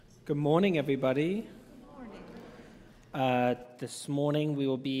Good morning, everybody. This morning we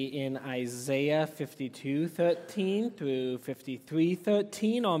will be in Isaiah 52:13 through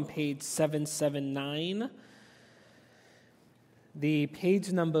 53:13 on page 779. The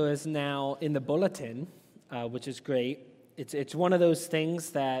page number is now in the bulletin, which is great. It's one of those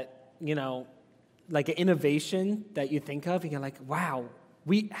things that, like an innovation that you think of, and you're like, wow,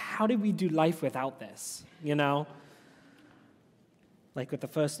 how did we do life without this, Like with the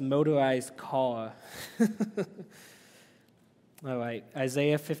first motorized car. All right,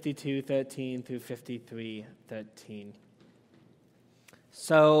 Isaiah 52:13 through 53:13.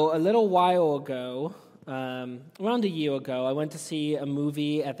 So a little while ago, around a year ago, I went to see a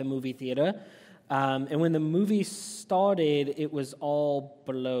movie at the movie theater. And when the movie started, it was all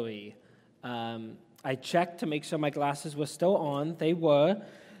blurry. I checked to make sure my glasses were still on. They were.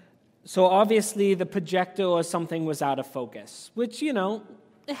 So obviously the projector or something was out of focus, which,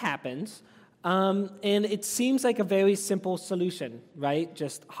 it happens. And it seems like a very simple solution, right?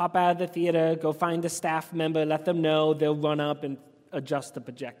 Just hop out of the theater, go find a staff member, let them know, they'll run up and adjust the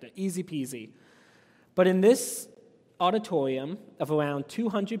projector. Easy peasy. But in this auditorium of around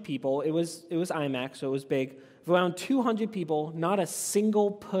 200 people, it was IMAX, so it was big, of around 200 people, not a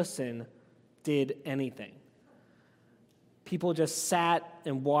single person did anything. People just sat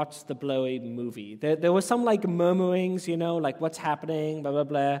and watched the blurry movie. There were some murmurings, like what's happening, blah, blah,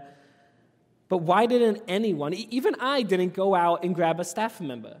 blah. But why didn't anyone, even I didn't go out and grab a staff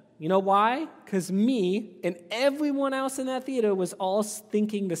member? You know why? Because me and everyone else in that theater was all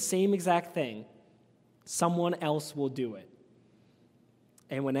thinking the same exact thing. Someone else will do it.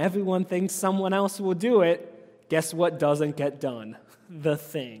 And when everyone thinks someone else will do it, guess what doesn't get done? The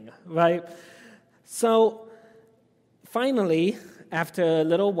thing, right? So finally, after a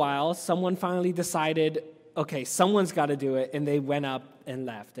little while, someone finally decided, okay, someone's got to do it, and they went up and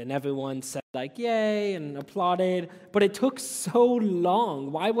left, and everyone said, yay, and applauded, but it took so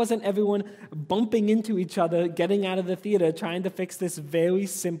long. Why wasn't everyone bumping into each other, getting out of the theater, trying to fix this very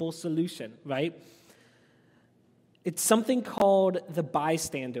simple solution, right? It's something called the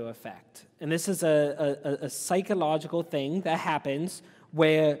bystander effect, and this is a psychological thing that happens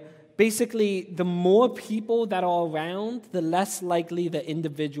where basically, the more people that are around, the less likely the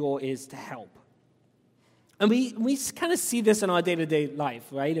individual is to help. And we kind of see this in our day-to-day life,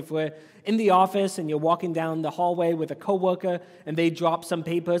 right? If we're in the office and you're walking down the hallway with a coworker and they drop some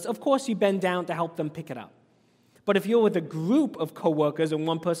papers, of course you bend down to help them pick it up. But if you're with a group of coworkers and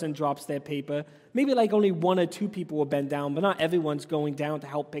one person drops their paper, maybe only one or two people will bend down, but not everyone's going down to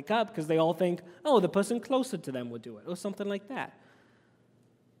help pick up because they all think, oh, the person closer to them would do it, or something like that.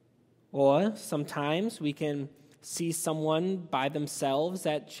 Or sometimes we can see someone by themselves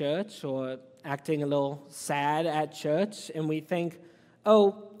at church or acting a little sad at church, and we think,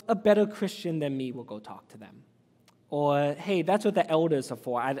 oh, a better Christian than me will go talk to them. Or, hey, that's what the elders are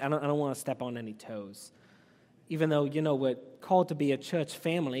for. I don't want to step on any toes. Even though, we're called to be a church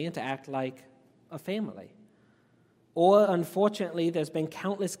family and to act like a family. Or, unfortunately, there's been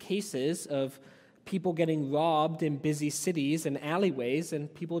countless cases of people getting robbed in busy cities and alleyways,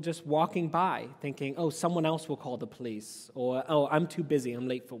 and people just walking by thinking, oh, someone else will call the police, or, oh, I'm too busy, I'm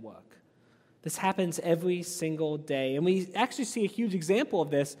late for work. This happens every single day, and we actually see a huge example of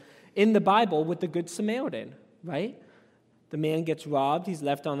this in the Bible with the Good Samaritan, right? The man gets robbed, he's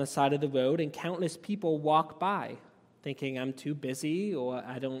left on the side of the road, and countless people walk by thinking, I'm too busy, or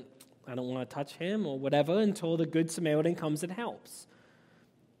I don't want to touch him, or whatever, until the Good Samaritan comes and helps.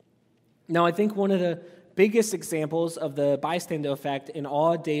 Now, I think one of the biggest examples of the bystander effect in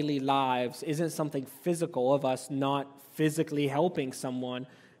our daily lives isn't something physical of us not physically helping someone,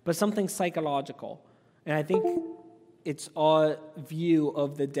 but something psychological. And I think it's our view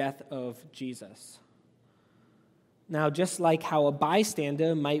of the death of Jesus. Now, just like how a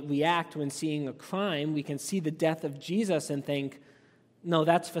bystander might react when seeing a crime, we can see the death of Jesus and think, no,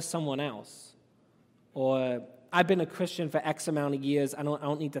 that's for someone else. Or, I've been a Christian for X amount of years. I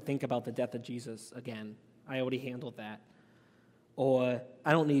don't need to think about the death of Jesus again. I already handled that. Or,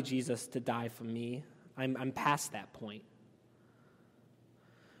 I don't need Jesus to die for me. I'm past that point.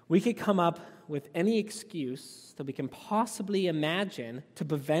 We could come up with any excuse that we can possibly imagine to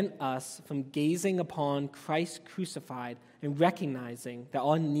prevent us from gazing upon Christ crucified and recognizing that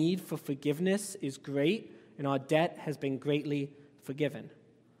our need for forgiveness is great and our debt has been greatly forgiven.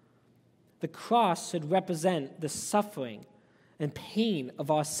 The cross should represent the suffering and pain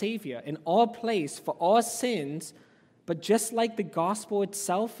of our Savior in our place for our sins, but just like the gospel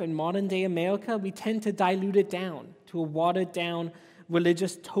itself in modern-day America, we tend to dilute it down to a watered-down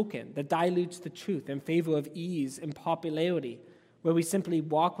religious token that dilutes the truth in favor of ease and popularity, where we simply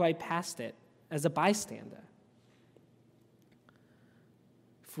walk right past it as a bystander.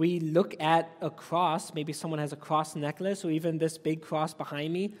 If we look at a cross, maybe someone has a cross necklace or even this big cross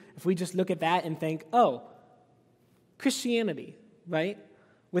behind me, if we just look at that and think, oh, Christianity, right?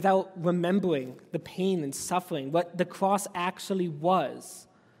 Without remembering the pain and suffering, what the cross actually was,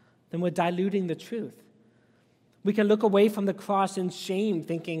 then we're diluting the truth. We can look away from the cross in shame,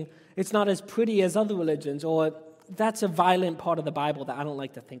 thinking it's not as pretty as other religions, or that's a violent part of the Bible that I don't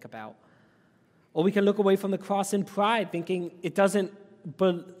like to think about. Or we can look away from the cross in pride, thinking it doesn't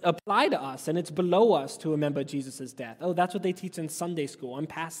apply to us and it's below us to remember Jesus' death. Oh, that's what they teach in Sunday school. I'm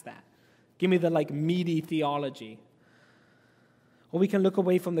past that. Give me the meaty theology. Or we can look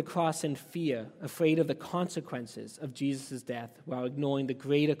away from the cross in fear, afraid of the consequences of Jesus' death while ignoring the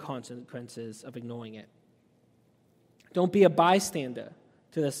greater consequences of ignoring it. Don't be a bystander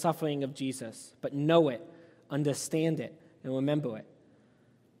to the suffering of Jesus, but know it, understand it, and remember it.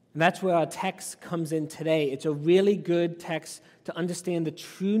 And that's where our text comes in today. It's a really good text to understand the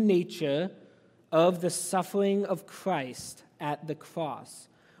true nature of the suffering of Christ at the cross.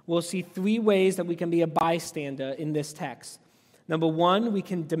 We'll see 3 ways that we can be a bystander in this text. Number 1, we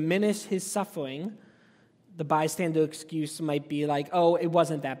can diminish his suffering. The bystander excuse might be like, oh, it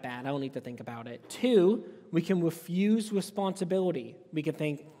wasn't that bad. I don't need to think about it. 2, we can refuse responsibility. We can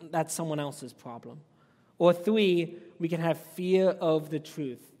think that's someone else's problem. Or 3, we can have fear of the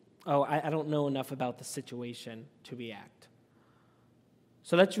truth. Oh, I don't know enough about the situation to react.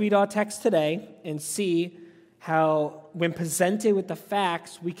 So let's read our text today and see how, when presented with the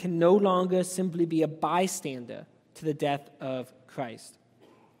facts, we can no longer simply be a bystander to the death of Christ.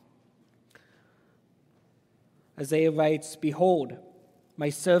 Isaiah writes, "Behold, my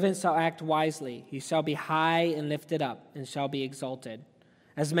servant shall act wisely. He shall be high and lifted up, and shall be exalted.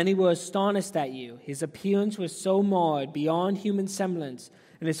 As many were astonished at you, his appearance was so marred beyond human semblance,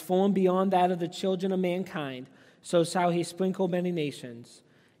 and his form beyond that of the children of mankind, so shall he sprinkle many nations.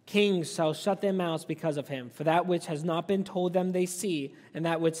 Kings shall shut their mouths because of him, for that which has not been told them they see, and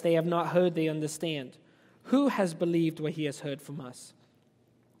that which they have not heard they understand. Who has believed what he has heard from us?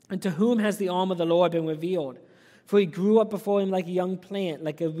 And to whom has the arm of the Lord been revealed? For he grew up before him like a young plant,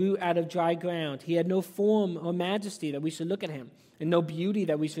 like a root out of dry ground. He had no form or majesty that we should look at him, and no beauty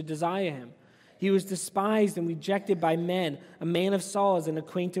that we should desire him. He was despised and rejected by men, a man of sorrows and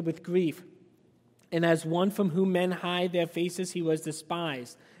acquainted with grief. And as one from whom men hide their faces, he was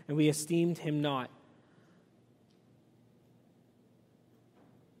despised, and we esteemed him not.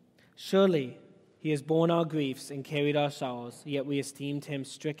 Surely he has borne our griefs and carried our sorrows, yet we esteemed him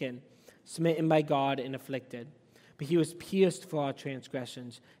stricken, smitten by God, and afflicted. But he was pierced for our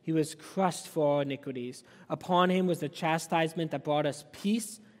transgressions. He was crushed for our iniquities. Upon him was the chastisement that brought us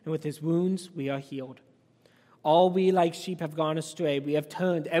peace, and with his wounds we are healed. All we like sheep have gone astray. We have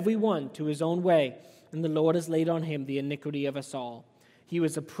turned every one to his own way, and the Lord has laid on him the iniquity of us all. He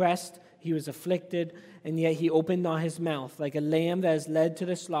was oppressed, he was afflicted, and yet he opened not his mouth. Like a lamb that is led to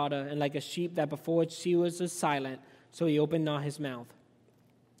the slaughter, and like a sheep that before its shearers is silent, so he opened not his mouth.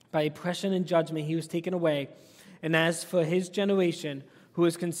 By oppression and judgment he was taken away. And as for his generation, who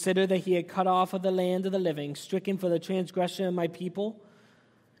was considered that he had cut off of the land of the living, stricken for the transgression of my people,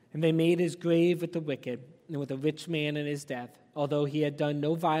 and they made his grave with the wicked, and with a rich man in his death, although he had done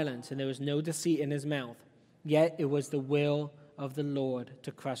no violence, and there was no deceit in his mouth. Yet it was the will of the Lord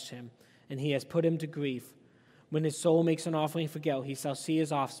to crush him, and he has put him to grief. When his soul makes an offering for guilt, he shall see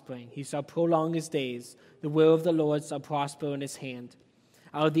his offspring. He shall prolong his days. The will of the Lord shall prosper in his hand.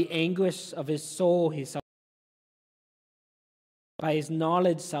 Out of the anguish of his soul he shall. By his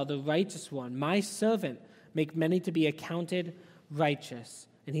knowledge shall the righteous one, my servant, make many to be accounted righteous,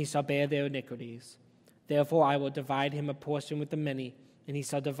 and he shall bear their iniquities. Therefore I will divide him a portion with the many, and he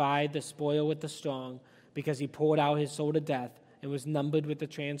shall divide the spoil with the strong, because he poured out his soul to death and was numbered with the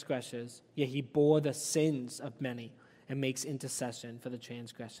transgressors. Yet he bore the sins of many and makes intercession for the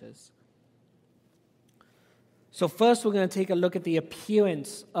transgressors. So first we're going to take a look at the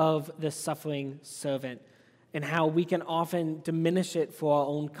appearance of the suffering servant and how we can often diminish it for our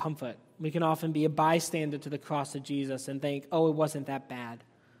own comfort. We can often be a bystander to the cross of Jesus and think, oh, it wasn't that bad.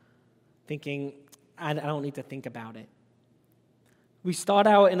 Thinking, I don't need to think about it. We start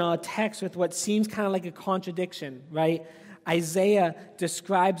out in our text with what seems kind of like a contradiction, right? Isaiah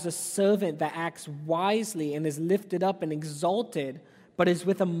describes a servant that acts wisely and is lifted up and exalted, but is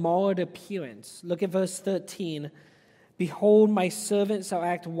with a marred appearance. Look at verse 13. Behold, my servant shall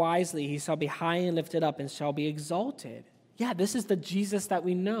act wisely. He shall be high and lifted up and shall be exalted. Yeah, this is the Jesus that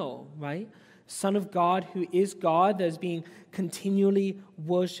we know, right? Son of God, who is God, that is being continually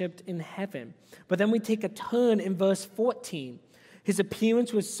worshipped in heaven. But then we take a turn in verse 14. His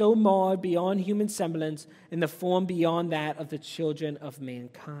appearance was so marred beyond human semblance, and the form beyond that of the children of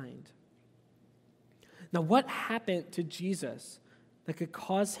mankind. Now, what happened to Jesus that could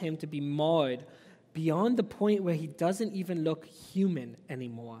cause him to be marred beyond the point where he doesn't even look human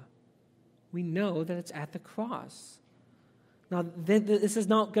anymore? We know that it's at the cross. Now, this is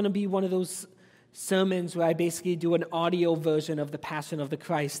not going to be one of those sermons where I basically do an audio version of the Passion of the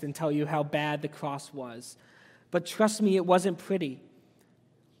Christ and tell you how bad the cross was. But trust me, it wasn't pretty.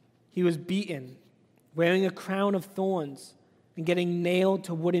 He was beaten, wearing a crown of thorns, and getting nailed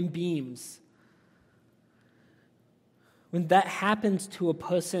to wooden beams. When that happens to a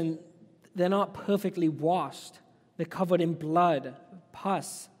person, they're not perfectly washed. They're covered in blood,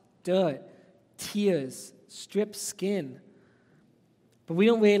 pus, dirt, tears, stripped skin. But we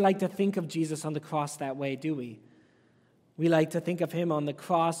don't really like to think of Jesus on the cross that way, do we? We like to think of him on the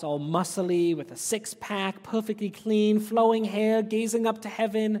cross all muscly, with a six-pack, perfectly clean, flowing hair, gazing up to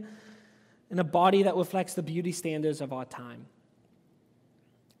heaven, and a body that reflects the beauty standards of our time.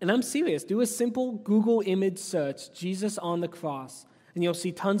 And I'm serious. Do a simple Google image search, Jesus on the cross, and you'll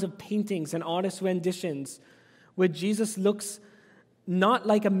see tons of paintings and artist renditions where Jesus looks not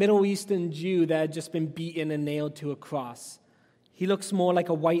like a Middle Eastern Jew that had just been beaten and nailed to a cross. He looks more like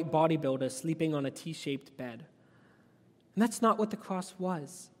a white bodybuilder sleeping on a T-shaped bed. And that's not what the cross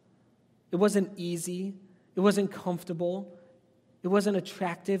was. It wasn't easy. It wasn't comfortable. It wasn't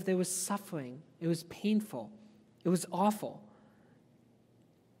attractive. There was suffering. It was painful. It was awful.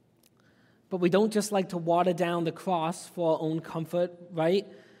 But we don't just like to water down the cross for our own comfort, right?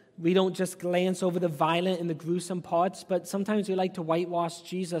 We don't just glance over the violent and the gruesome parts, but sometimes we like to whitewash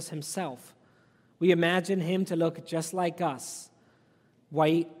Jesus himself. We imagine him to look just like us.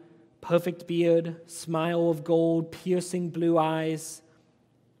 White, perfect beard, smile of gold, piercing blue eyes.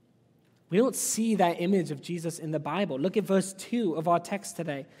 We don't see that image of Jesus in the Bible. Look at verse 2 of our text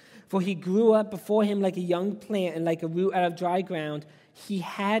today. For he grew up before him like a young plant and like a root out of dry ground. He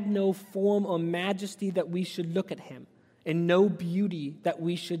had no form or majesty that we should look at him, and no beauty that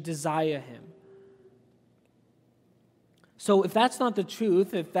we should desire him. So if that's not the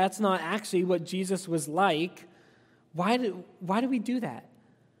truth, if that's not actually what Jesus was like, why do we do that?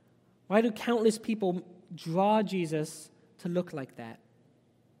 Why do countless people draw Jesus to look like that?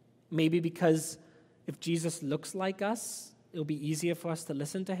 Maybe because if Jesus looks like us, it'll be easier for us to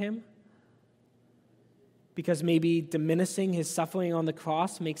listen to him. Because maybe diminishing his suffering on the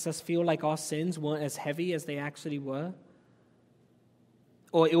cross makes us feel like our sins weren't as heavy as they actually were.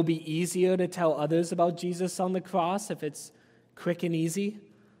 Or it'll be easier to tell others about Jesus on the cross if it's quick and easy.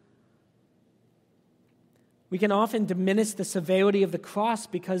 We can often diminish the severity of the cross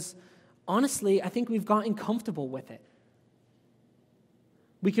because, honestly, I think we've gotten comfortable with it.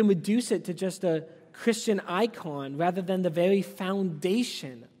 We can reduce it to just a Christian icon rather than the very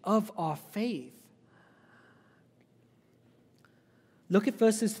foundation of our faith. Look at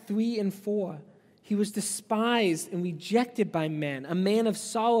verses 3 and 4. He was despised and rejected by men, a man of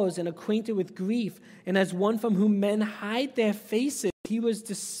sorrows and acquainted with grief, and as one from whom men hide their faces, he was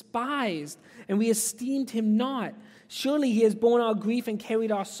despised, and we esteemed him not. Surely he has borne our grief and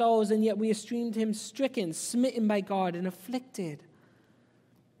carried our sorrows, and yet we esteemed him stricken, smitten by God, and afflicted.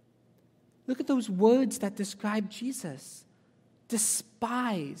 Look at those words that describe Jesus.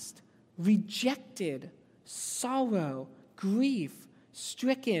 Despised, rejected, sorrow, grief,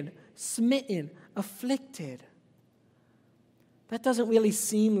 stricken, smitten, afflicted. That doesn't really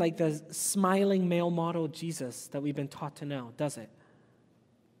seem like the smiling male model Jesus that we've been taught to know, does it?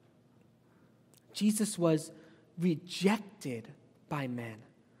 Jesus was rejected by men.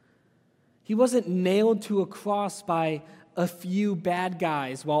 He wasn't nailed to a cross by a few bad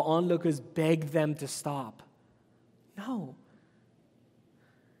guys while onlookers begged them to stop. No.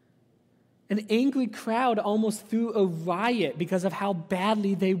 An angry crowd almost threw a riot because of how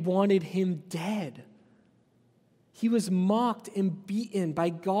badly they wanted him dead. He was mocked and beaten by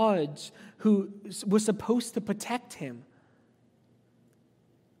guards who were supposed to protect him.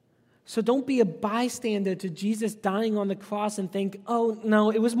 So don't be a bystander to Jesus dying on the cross and think, oh, no,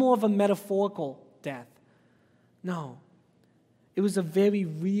 it was more of a metaphorical death. No. It was a very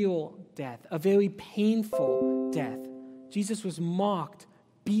real death, a very painful death. Jesus was mocked,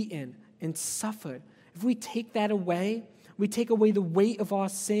 beaten, and suffered. If we take that away, we take away the weight of our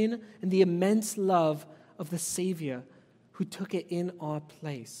sin and the immense love of the Savior who took it in our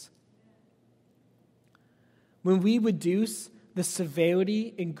place. When we reduce the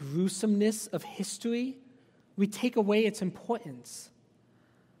severity and gruesomeness of history, we take away its importance.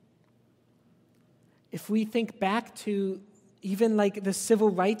 If we think back to even like the civil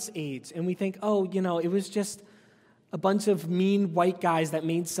rights age and we think, oh, it was just a bunch of mean white guys that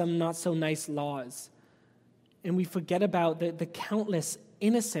made some not so nice laws. And we forget about the countless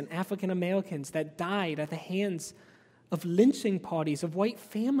innocent African Americans that died at the hands of lynching parties of white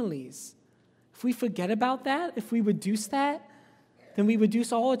families. If we forget about that, if we reduce that, then we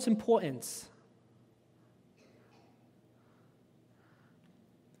reduce all its importance.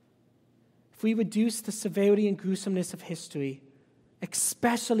 If we reduce the severity and gruesomeness of history,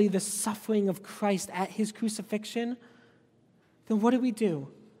 especially the suffering of Christ at his crucifixion, then what do?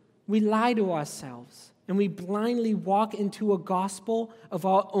 We lie to ourselves, and we blindly walk into a gospel of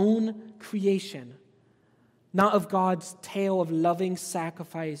our own creation, not of God's tale of loving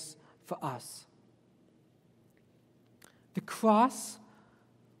sacrifice for us. The cross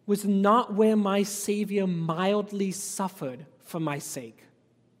was not where my Savior mildly suffered for my sake.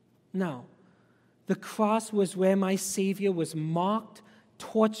 No. The cross was where my Savior was mocked,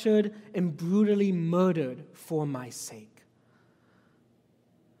 tortured, and brutally murdered for my sake.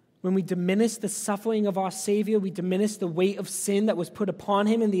 When we diminish the suffering of our Savior, we diminish the weight of sin that was put upon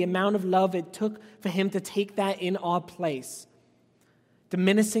him and the amount of love it took for him to take that in our place.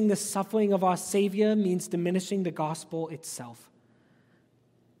 Diminishing the suffering of our Savior means diminishing the gospel itself.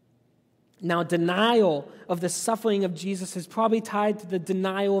 Now, denial of the suffering of Jesus is probably tied to the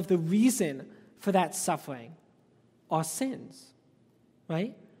denial of the reason for that suffering, our sins,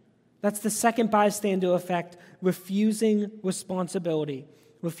 right? That's the second bystander effect, refusing responsibility.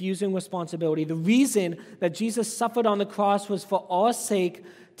 Refusing responsibility. The reason that Jesus suffered on the cross was for our sake,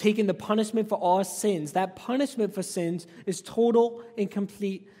 taking the punishment for our sins. That punishment for sins is total and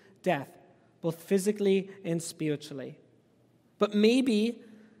complete death, both physically and spiritually. But maybe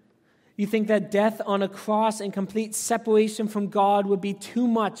you think that death on a cross and complete separation from God would be too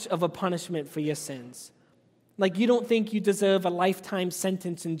much of a punishment for your sins. Like you don't think you deserve a lifetime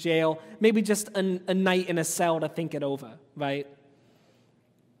sentence in jail, maybe just a night in a cell to think it over, right?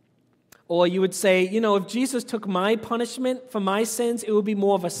 Or you would say, if Jesus took my punishment for my sins, it would be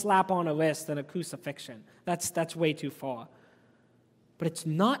more of a slap on the wrist than a crucifixion. That's way too far. But it's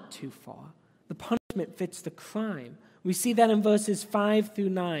not too far. The punishment fits the crime. We see that in verses 5 through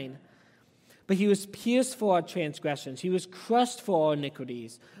 9. But he was pierced for our transgressions. He was crushed for our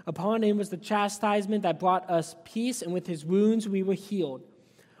iniquities. Upon him was the chastisement that brought us peace, and with his wounds we were healed.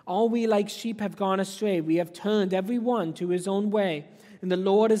 All we like sheep have gone astray. We have turned every one to his own way, and the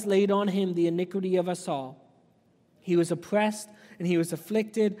Lord has laid on him the iniquity of us all. He was oppressed and he was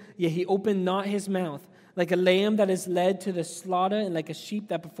afflicted, yet he opened not his mouth. Like a lamb that is led to the slaughter, and like a sheep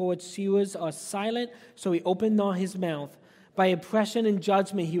that before its shearers are silent, so he opened not his mouth. By oppression and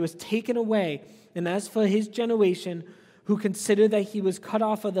judgment he was taken away. And as for his generation, who considered that he was cut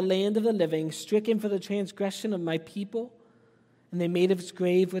off of the land of the living, stricken for the transgression of my people, and they made his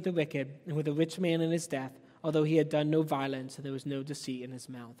grave with the wicked, and with a rich man in his death, although he had done no violence, and there was no deceit in his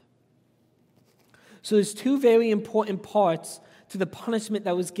mouth. So there's two very important parts to the punishment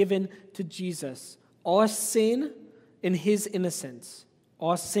that was given to Jesus. Our sin and his innocence.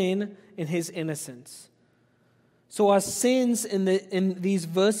 Our sin and his innocence. So our sins in these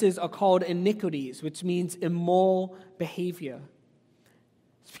verses are called iniquities, which means immoral behavior.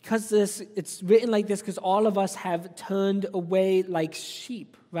 It's written like this because all of us have turned away like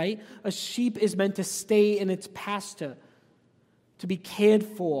sheep, right? A sheep is meant to stay in its pasture, to be cared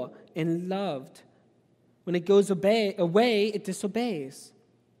for and loved. When it goes away, it disobeys.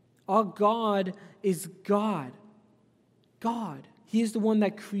 Our God is God. God. He is the one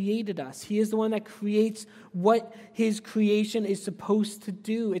that created us. He is the one that creates what his creation is supposed to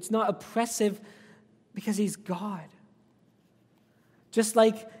do. It's not oppressive because he's God. Just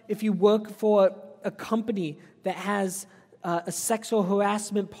like if you work for a company that has a sexual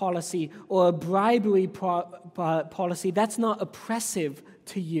harassment policy or a bribery policy, that's not oppressive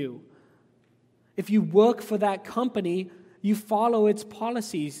to you. If you work for that company, you follow its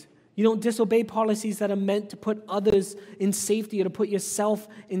policies. You don't disobey policies that are meant to put others in safety or to put yourself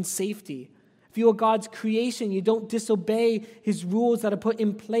in safety. If you are God's creation, you don't disobey his rules that are put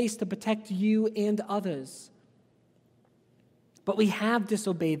in place to protect you and others. But we have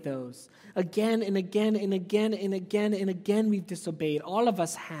disobeyed those. Again and again and again and again and again we've disobeyed. All of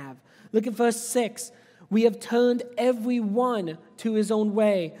us have. Look at verse 6. We have turned every one to his own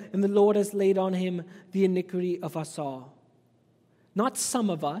way, and the Lord has laid on him the iniquity of us all. Not some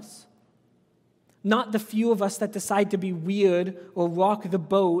of us. Not the few of us that decide to be weird or rock the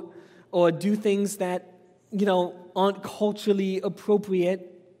boat or do things that, aren't culturally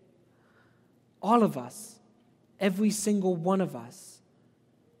appropriate. All of us. Every single one of us.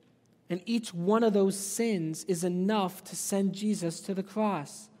 And each one of those sins is enough to send Jesus to the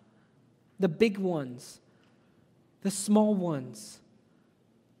cross. The big ones. the small ones,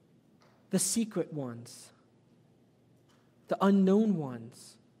 the secret ones, the unknown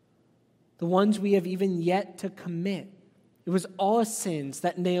ones, the ones we have even yet to commit. It was our sins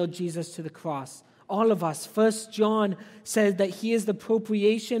that nailed Jesus to the cross. All of us. 1 John says that he is the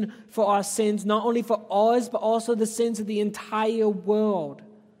propitiation for our sins, not only for ours, but also the sins of the entire world.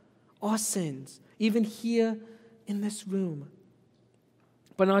 Our sins, even here in this room.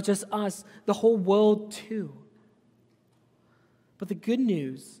 But not just us, the whole world too. But the good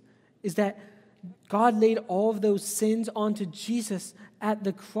news is that God laid all of those sins onto Jesus at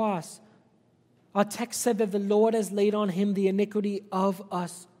the cross. Our text said that the Lord has laid on him the iniquity of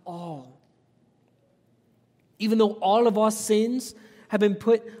us all. Even though all of our sins have been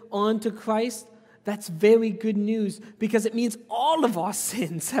put onto Christ, that's very good news because it means all of our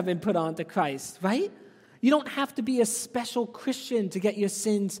sins have been put onto Christ, right? You don't have to be a special Christian to get your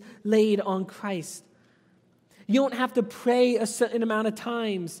sins laid on Christ. You don't have to pray a certain amount of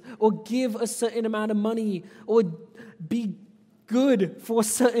times or give a certain amount of money or be good for a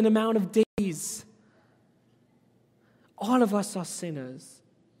certain amount of days. All of us are sinners.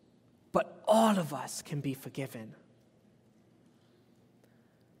 But all of us can be forgiven.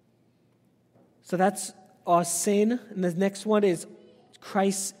 So that's our sin. And the next one is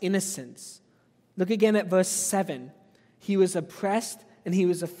Christ's innocence. Look again at verse 7. He was oppressed and he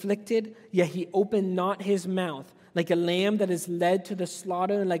was afflicted, yet he opened not his mouth. Like a lamb that is led to the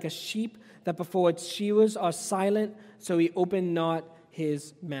slaughter, and like a sheep that before its shearers are silent, so he opened not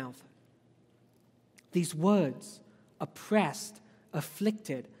his mouth. These words, oppressed,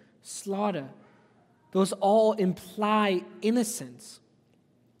 afflicted, slaughter, those all imply innocence.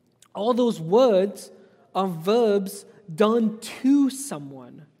 All those words are verbs done to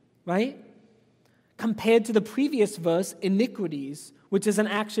someone, right? Compared to the previous verse, iniquities, which is an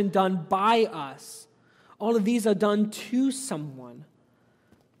action done by us. All of these are done to someone.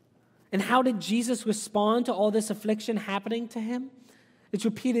 And how did Jesus respond to all this affliction happening to him? It's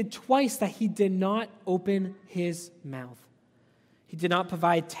repeated twice that he did not open his mouth. He did not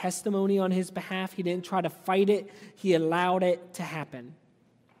provide testimony on his behalf. He didn't try to fight it. He allowed it to happen.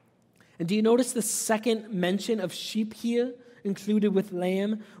 And do you notice the second mention of sheep here, included with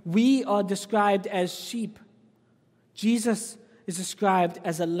lamb? We are described as sheep. Jesus is described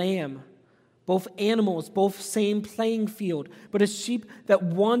as a lamb. Both animals, both same playing field. But a sheep that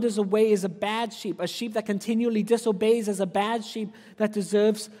wanders away is a bad sheep. A sheep that continually disobeys is a bad sheep that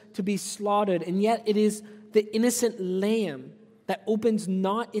deserves to be slaughtered. And yet it is the innocent lamb that opens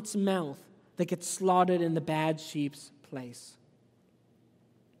not its mouth, that gets slaughtered in the bad sheep's place.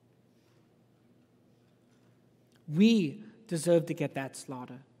 We deserve to get that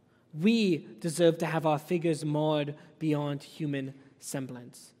slaughter. We deserve to have our figures marred beyond human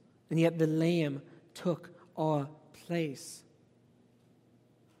semblance. And yet the Lamb took our place.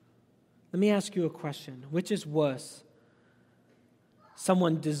 Let me ask you a question. Which is worse?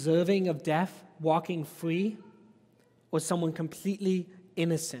 Someone deserving of death, walking free, or someone completely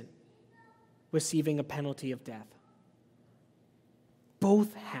innocent, receiving a penalty of death?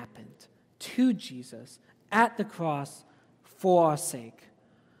 Both happened to Jesus at the cross for our sake.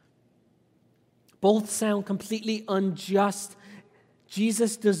 Both sound completely unjust.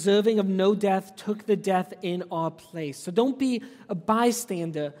 Jesus, deserving of no death, took the death in our place. So don't be a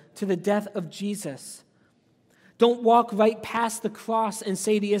bystander to the death of Jesus. Don't walk right past the cross and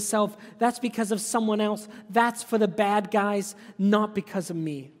say to yourself, that's because of someone else. That's for the bad guys, not because of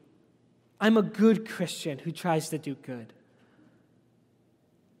me. I'm a good Christian who tries to do good.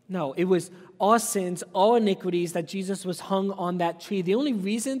 No, it was our sins, our iniquities that Jesus was hung on that tree. The only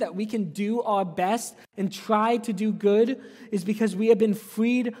reason that we can do our best and try to do good is because we have been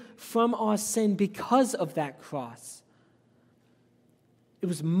freed from our sin because of that cross. It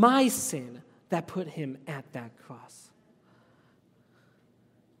was my sin that put him at that cross.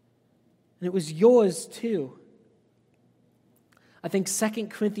 And it was yours too. I think 2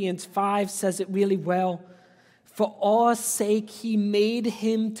 Corinthians 5 says it really well. For our sake he made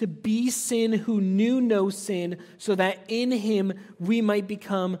him to be sin who knew no sin, so that in him we might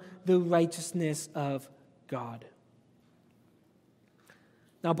become the righteousness of God.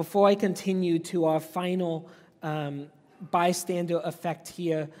 Now, before I continue to our final bystander effect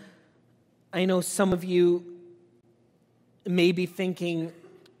here, I know some of you may be thinking,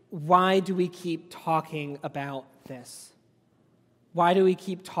 why do we keep talking about this? Why do we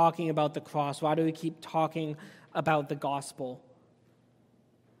keep talking about the cross? Why do we keep talking about the gospel?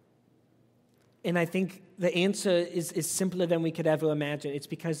 And I think the answer is simpler than we could ever imagine. It's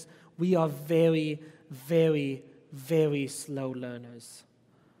because we are very, very, very slow learners.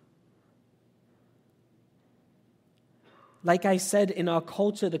 Like I said, in our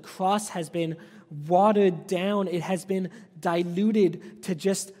culture, the cross has been watered down. It has been diluted to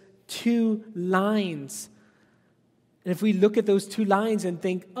just 2 lines. And if we look at those 2 lines and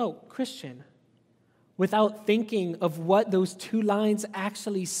think, oh, Christian, without thinking of what those 2 lines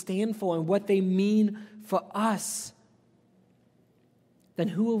actually stand for and what they mean for us, then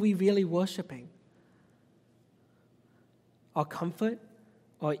who are we really worshiping? Our comfort?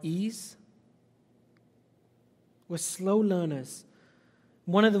 Our ease? We're slow learners.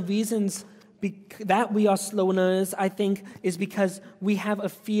 One of the reasons that we are slow learners, I think, is because we have a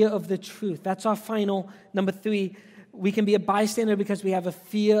fear of the truth. That's our final, number 3. We can be a bystander because we have a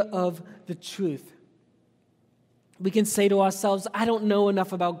fear of the truth. We can say to ourselves, I don't know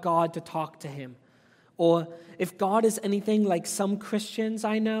enough about God to talk to him. Or if God is anything like some Christians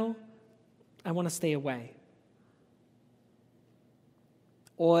I know, I want to stay away.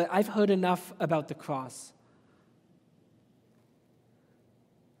 Or I've heard enough about the cross.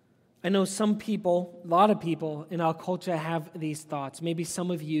 I know some people, a lot of people in our culture have these thoughts. Maybe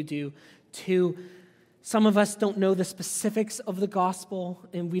some of you do too. Some of us don't know the specifics of the gospel,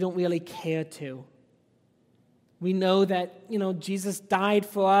 and we don't really care to. We know that, Jesus died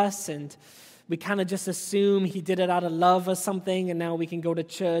for us, and we kind of just assume he did it out of love or something, and now we can go to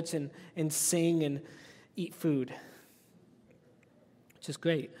church and sing and eat food, which is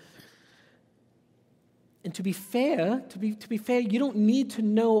great. And to be fair, you don't need to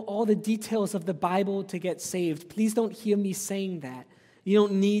know all the details of the Bible to get saved. Please don't hear me saying that. You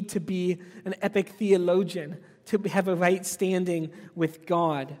don't need to be an epic theologian to have a right standing with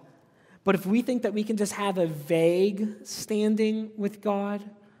God. But if we think that we can just have a vague standing with God,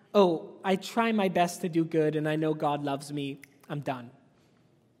 oh, I try my best to do good and I know God loves me, I'm done.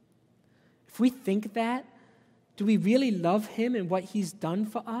 If we think that, do we really love him and what he's done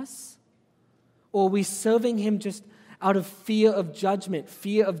for us? Or are we serving him just out of fear of judgment,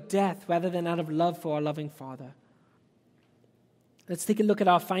 fear of death, rather than out of love for our loving Father? Let's take a look at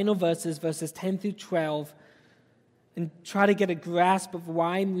our final verses 10 through 12, and try to get a grasp of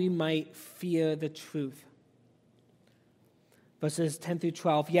why we might fear the truth. Verses 10 through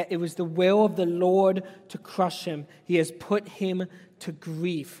 12. Yet it was the will of the Lord to crush him. He has put him to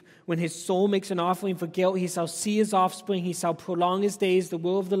grief. When his soul makes an offering for guilt, he shall see his offspring. He shall prolong his days. The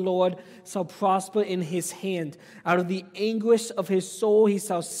will of the Lord shall prosper in his hand. Out of the anguish of his soul he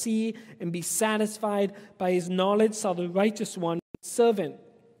shall see and be satisfied. By his knowledge shall the righteous one, servant,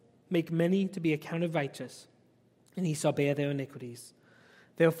 make many to be accounted righteous, and he shall bear their iniquities.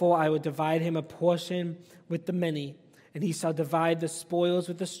 Therefore I will divide him a portion with the many, and he shall divide the spoils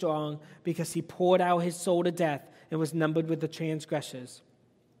with the strong, because he poured out his soul to death and was numbered with the transgressors.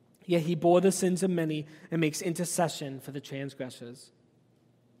 Yet he bore the sins of many and makes intercession for the transgressors.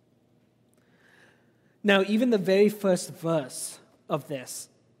 Now, even the very first verse of this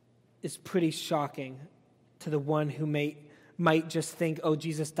is pretty shocking to the one who might just think, oh,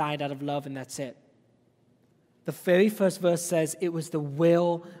 Jesus died out of love and that's it. The very first verse says, it was the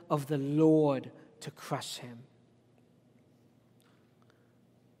will of the Lord to crush him.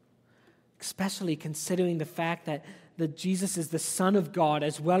 Especially considering the fact that Jesus is the Son of God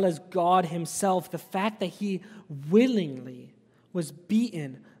as well as God himself, the fact that he willingly was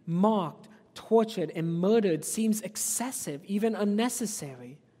beaten, mocked, tortured, and murdered seems excessive, even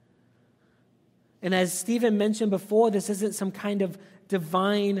unnecessary. And as Stephen mentioned before, this isn't some kind of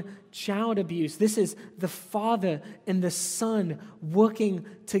divine child abuse. This is the Father and the Son working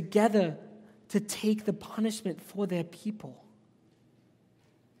together to take the punishment for their people.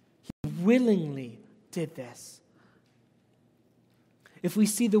 He willingly did this. If we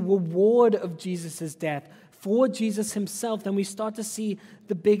see the reward of Jesus' death for Jesus himself, then we start to see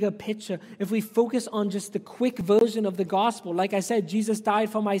the bigger picture. If we focus on just the quick version of the gospel, like I said, Jesus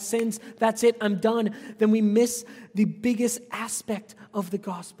died for my sins, that's it, I'm done, then we miss the biggest aspect of the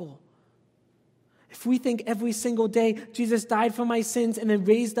gospel. If we think every single day, Jesus died for my sins and then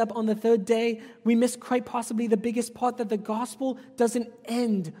raised up on the third day, we miss quite possibly the biggest part, that the gospel doesn't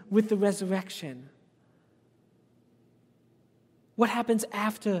end with the resurrection. What happens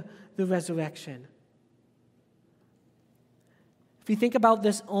after the resurrection? If you think about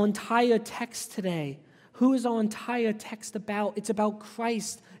this entire text today, who is our entire text about? It's about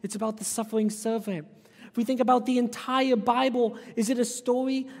Christ. It's about the suffering servant. If we think about the entire Bible, is it a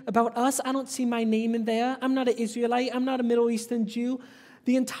story about us? I don't see my name in there. I'm not an Israelite. I'm not a Middle Eastern Jew.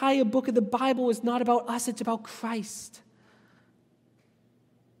 The entire book of the Bible is not about us. It's about Christ.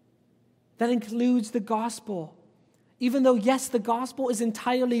 That includes the gospel. Even though, yes, the gospel is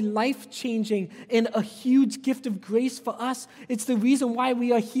entirely life-changing and a huge gift of grace for us, it's the reason why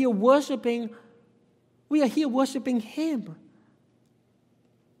we are here worshiping We are here worshiping him.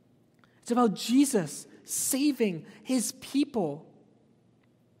 It's about Jesus saving his people.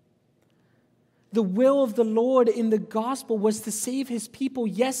 The will of the Lord in the gospel was to save his people.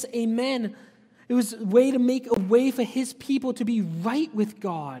 Yes, amen. It was a way to make a way for his people to be right with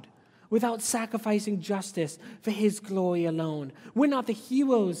God without sacrificing justice for his glory alone. We're not the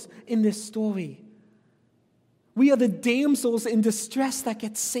heroes in this story. We are the damsels in distress that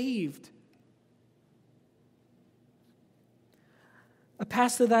get saved. A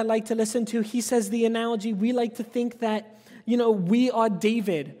pastor that I like to listen to, he says the analogy, we like to think that, we are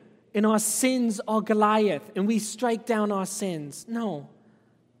David and our sins are Goliath and we strike down our sins. No.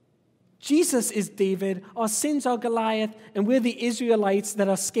 Jesus is David, our sins are Goliath, and we're the Israelites that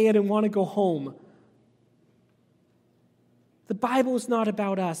are scared and want to go home. The Bible is not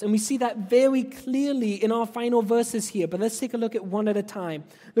about us, and we see that very clearly in our final verses here, but let's take a look at one at a time.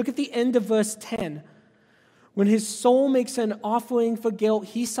 Look at the end of verse 10. When his soul makes an offering for guilt,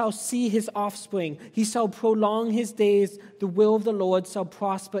 he shall see his offspring. He shall prolong his days. The will of the Lord shall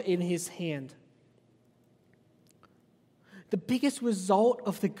prosper in his hand. The biggest result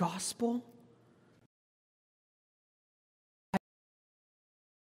of the gospel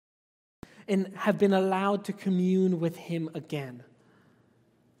and have been allowed to commune with him again.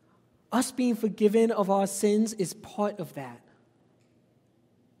 Us being forgiven of our sins is part of that.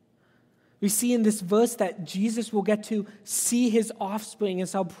 We see in this verse that Jesus will get to see his offspring and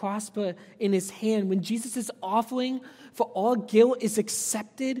shall prosper in his hand. When Jesus' offering for all guilt is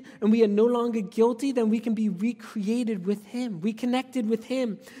accepted and we are no longer guilty, then we can be recreated with him, reconnected with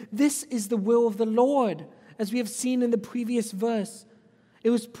him. This is the will of the Lord, as we have seen in the previous verse. It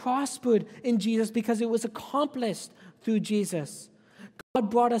was prospered in Jesus because it was accomplished through Jesus.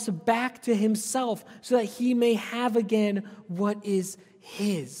 God brought us back to himself so that he may have again what is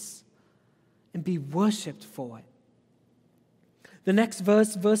his and be worshipped for it. The next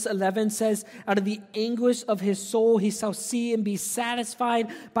verse, verse 11 says, out of the anguish of his soul he shall see and be satisfied.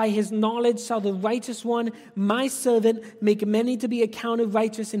 By his knowledge shall the righteous one, my servant, make many to be accounted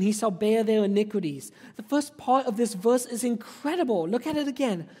righteous, and he shall bear their iniquities. The first part of this verse is incredible. Look at it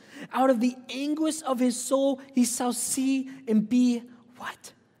again. Out of the anguish of his soul he shall see and be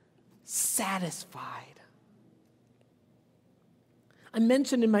what? Satisfied. I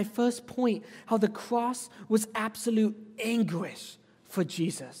mentioned in my first point how the cross was absolute anguish for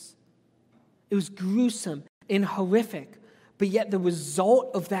Jesus. It was gruesome and horrific, but yet the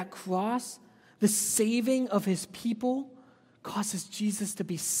result of that cross, the saving of his people, causes Jesus to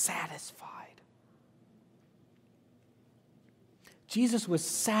be satisfied. Jesus was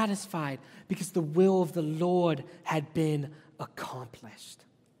satisfied because the will of the Lord had been accomplished.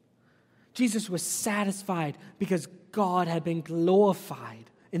 Jesus was satisfied because God had been glorified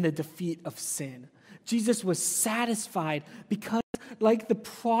in the defeat of sin. Jesus was satisfied because, like the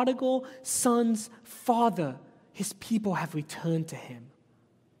prodigal son's father, his people have returned to him.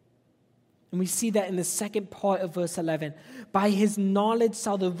 And we see that in the second part of verse 11. By his knowledge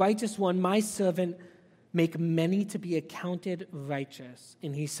shall the righteous one, my servant, make many to be accounted righteous,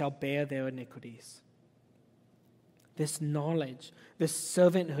 and he shall bear their iniquities. This knowledge, this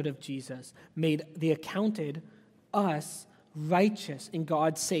servanthood of Jesus, made the accounted us righteous in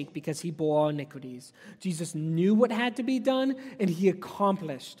God's sake because he bore our iniquities. Jesus knew what had to be done, and he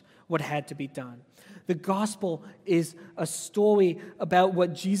accomplished what had to be done. The gospel is a story about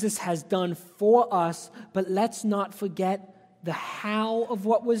what Jesus has done for us, but let's not forget the how of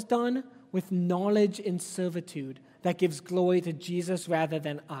what was done with knowledge and servitude that gives glory to Jesus rather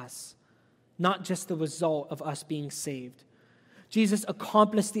than us, not just the result of us being saved. Jesus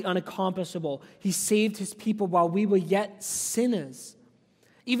accomplished the unaccomplishable. He saved his people while we were yet sinners.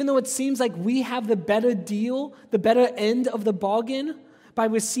 Even though it seems like we have the better deal, the better end of the bargain by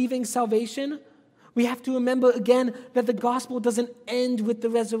receiving salvation, we have to remember again that the gospel doesn't end with the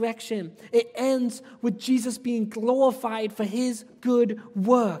resurrection. It ends with Jesus being glorified for his good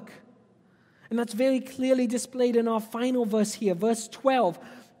work. And that's very clearly displayed in our final verse here, verse 12.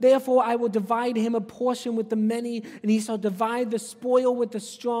 Therefore, I will divide him a portion with the many, and he shall divide the spoil with the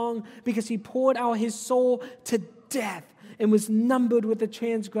strong, because he poured out his soul to death and was numbered with the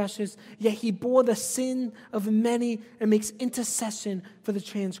transgressors. Yet he bore the sin of many and makes intercession for the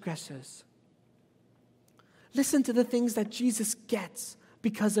transgressors. Listen to the things that Jesus gets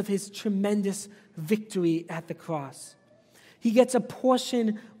because of his tremendous victory at the cross. He gets a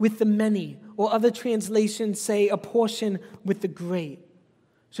portion with the many, or other translations say a portion with the great.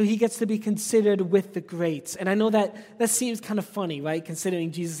 So he gets to be considered with the greats. And I know that seems kind of funny, right?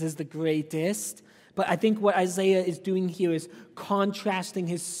 Considering Jesus is the greatest. But I think what Isaiah is doing here is contrasting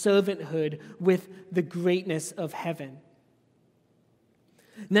his servanthood with the greatness of heaven.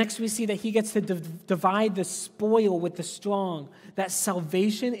 Next, we see that he gets to divide the spoil with the strong, that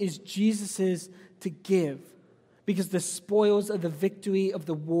salvation is Jesus's to give, because the spoils of the victory of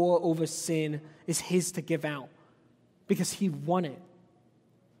the war over sin is his to give out, because he won it.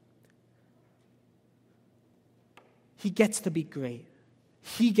 He gets to be great.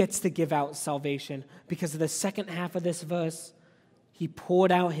 He gets to give out salvation because of the second half of this verse. He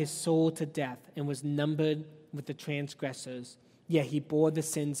poured out his soul to death and was numbered with the transgressors. Yet he bore the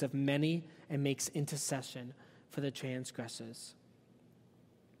sins of many and makes intercession for the transgressors.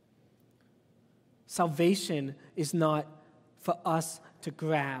 Salvation is not for us to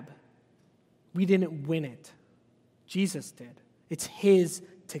grab. We didn't win it. Jesus did. It's his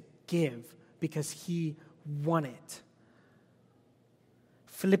to give because he won it.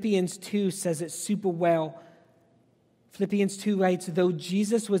 Philippians 2 says it super well. Philippians 2 writes, though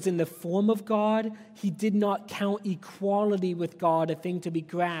Jesus was in the form of God, he did not count equality with God a thing to be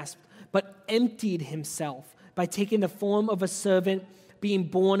grasped, but emptied himself by taking the form of a servant, being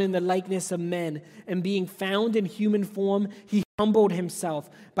born in the likeness of men, and being found in human form, he humbled himself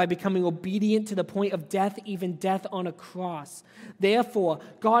by becoming obedient to the point of death, even death on a cross. Therefore,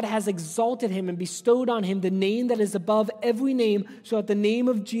 God has exalted him and bestowed on him the name that is above every name, so at the name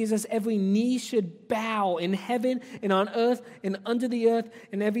of Jesus every knee should bow in heaven and on earth and under the earth,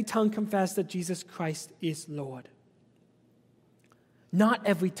 and every tongue confess that Jesus Christ is Lord. Not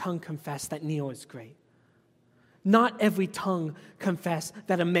every tongue confess that Neil is great. Not every tongue confess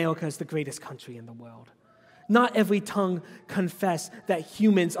that America is the greatest country in the world. Not every tongue confess that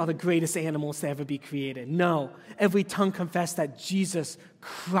humans are the greatest animals to ever be created. No, every tongue confess that Jesus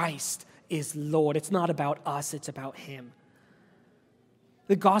Christ is Lord. It's not about us, it's about him.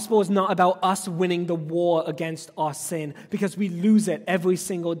 The gospel is not about us winning the war against our sin because we lose it every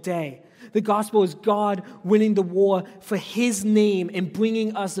single day. The gospel is God winning the war for his name and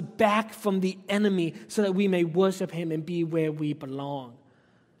bringing us back from the enemy so that we may worship him and be where we belong.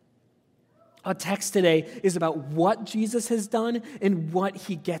 Our text today is about what Jesus has done and what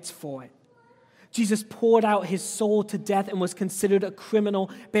he gets for it. Jesus poured out his soul to death and was considered a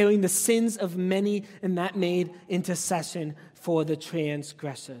criminal, bearing the sins of many, and that made intercession for the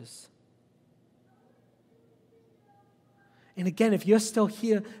transgressors. And again, if you're still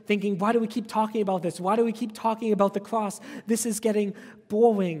here thinking, why do we keep talking about this? Why do we keep talking about the cross? This is getting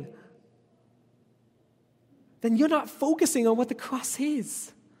boring. Then you're not focusing on what the cross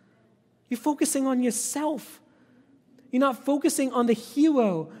is. You're focusing on yourself. You're not focusing on the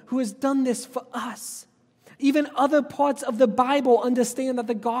hero who has done this for us. Even other parts of the Bible understand that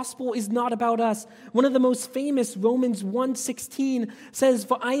the gospel is not about us. One of the most famous, Romans 1:16, says,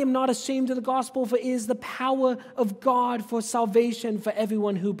 for I am not ashamed of the gospel, for it is the power of God for salvation for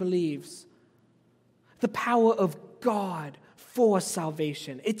everyone who believes. The power of God for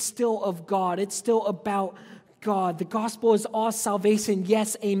salvation. It's still of God. It's still about God. The gospel is our salvation,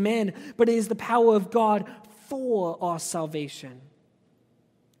 yes, amen, but it is the power of God for our salvation.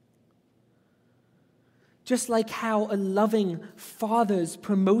 Just like how a loving father's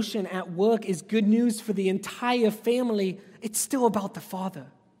promotion at work is good news for the entire family, it's still about the father.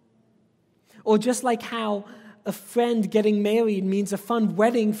 Or just like how a friend getting married means a fun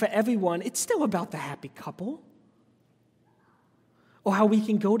wedding for everyone, it's still about the happy couple. Or how we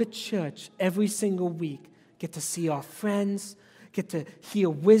can go to church every single week, get to see our friends, get to hear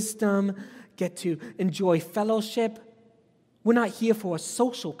wisdom, get to enjoy fellowship. We're not here for a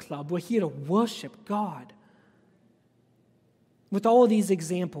social club. We're here to worship God. With all of these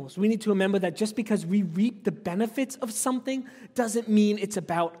examples, we need to remember that just because we reap the benefits of something doesn't mean it's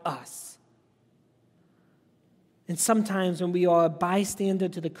about us. And sometimes when we are a bystander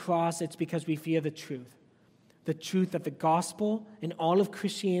to the cross, it's because we fear the truth. The truth that the gospel and all of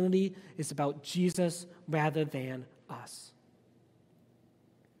Christianity is about Jesus rather than us.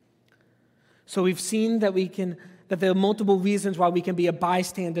 So we've seen that there are multiple reasons why we can be a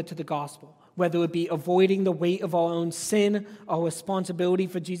bystander to the gospel, whether it be avoiding the weight of our own sin, our responsibility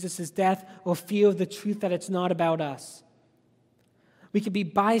for Jesus' death, or fear of the truth that it's not about us. We can be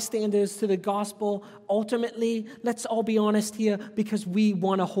bystanders to the gospel, ultimately, let's all be honest here, because we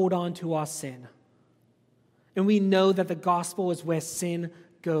want to hold on to our sin. And we know that the gospel is where sin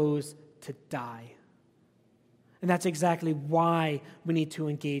goes to die. And that's exactly why we need to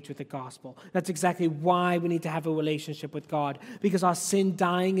engage with the gospel. That's exactly why we need to have a relationship with God, because our sin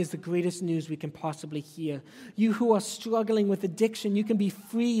dying is the greatest news we can possibly hear. You who are struggling with addiction, you can be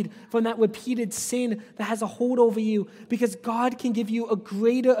freed from that repeated sin that has a hold over you, because God can give you a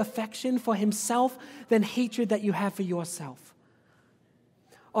greater affection for himself than hatred that you have for yourself.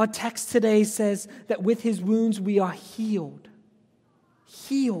 Our text today says that with his wounds we are healed.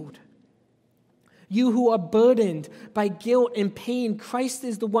 Healed. You who are burdened by guilt and pain, Christ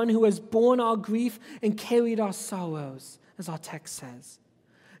is the one who has borne our grief and carried our sorrows, as our text says.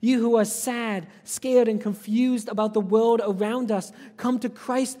 You who are sad, scared, and confused about the world around us, come to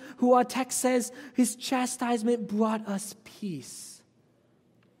Christ, who our text says his chastisement brought us peace.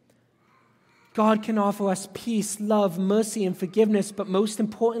 God can offer us peace, love, mercy, and forgiveness, but most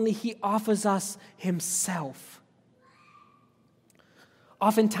importantly, he offers us himself.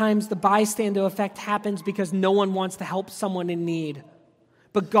 Oftentimes, the bystander effect happens because no one wants to help someone in need.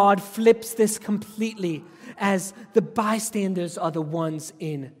 But God flips this completely, as the bystanders are the ones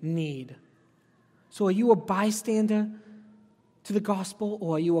in need. So are you a bystander to the gospel,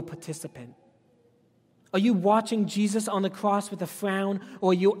 or are you a participant? Are you watching Jesus on the cross with a frown,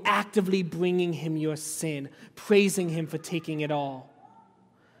 or are you actively bringing him your sin, praising him for taking it all?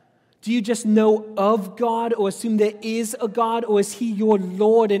 Do you just know of God or assume there is a God, or is he your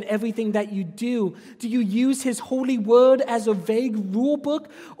Lord in everything that you do? Do you use his holy word as a vague rule book,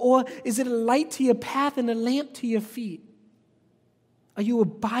 or is it a light to your path and a lamp to your feet? Are you a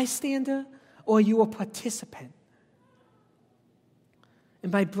bystander, or are you a participant?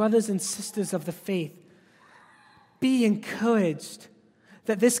 And my brothers and sisters of the faith, be encouraged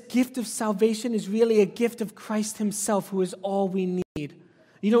that this gift of salvation is really a gift of Christ himself, who is all we need.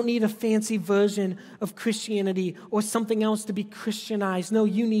 You don't need a fancy version of Christianity or something else to be Christianized. No,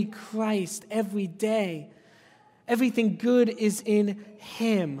 you need Christ every day. Everything good is in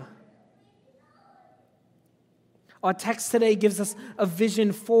him. Our text today gives us a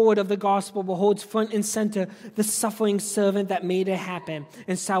vision forward of the gospel, but holds front and center the suffering servant that made it happen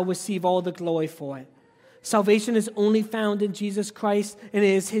and shall receive all the glory for it. Salvation is only found in Jesus Christ, and it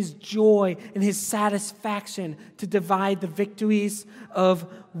is his joy and his satisfaction to divide the victories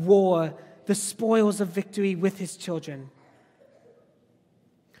of war, the spoils of victory with his children.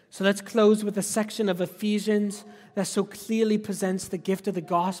 So let's close with a section of Ephesians that so clearly presents the gift of the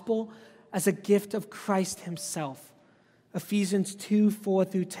gospel as a gift of Christ himself. Ephesians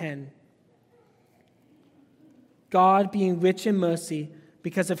 2:4-10. God, being rich in mercy,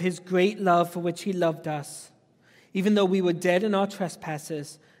 because of his great love for which he loved us, even though we were dead in our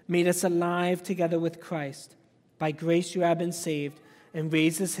trespasses, made us alive together with Christ. By grace you have been saved, and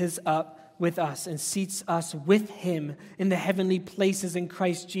raises us up with us and seats us with him in the heavenly places in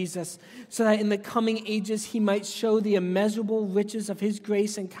Christ Jesus, so that in the coming ages he might show the immeasurable riches of his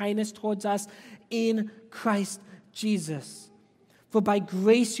grace and kindness towards us in Christ Jesus. For by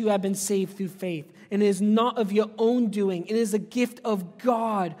grace you have been saved through faith, and it is not of your own doing. It is a gift of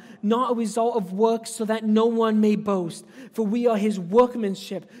God, not a result of works, so that no one may boast. For we are his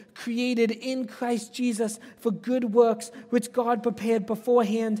workmanship, created in Christ Jesus for good works, which God prepared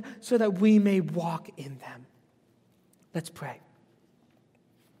beforehand so that we may walk in them. Let's pray.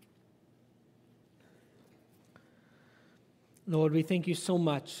 Lord, we thank you so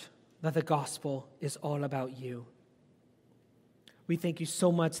much that the gospel is all about you. We thank you so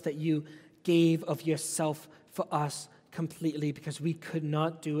much that you gave of yourself for us completely, because we could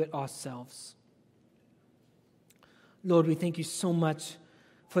not do it ourselves. Lord, we thank you so much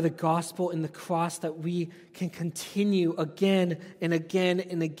for the gospel and the cross, that we can continue again and again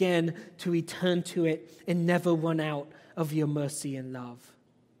and again to return to it and never run out of your mercy and love.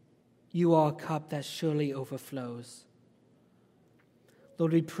 You are a cup that surely overflows.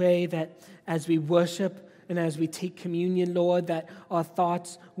 Lord, we pray that as we worship and as we take communion, Lord, that our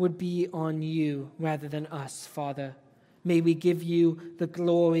thoughts would be on you rather than us, Father. May we give you the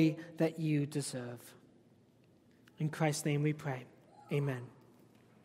glory that you deserve. In Christ's name we pray. Amen.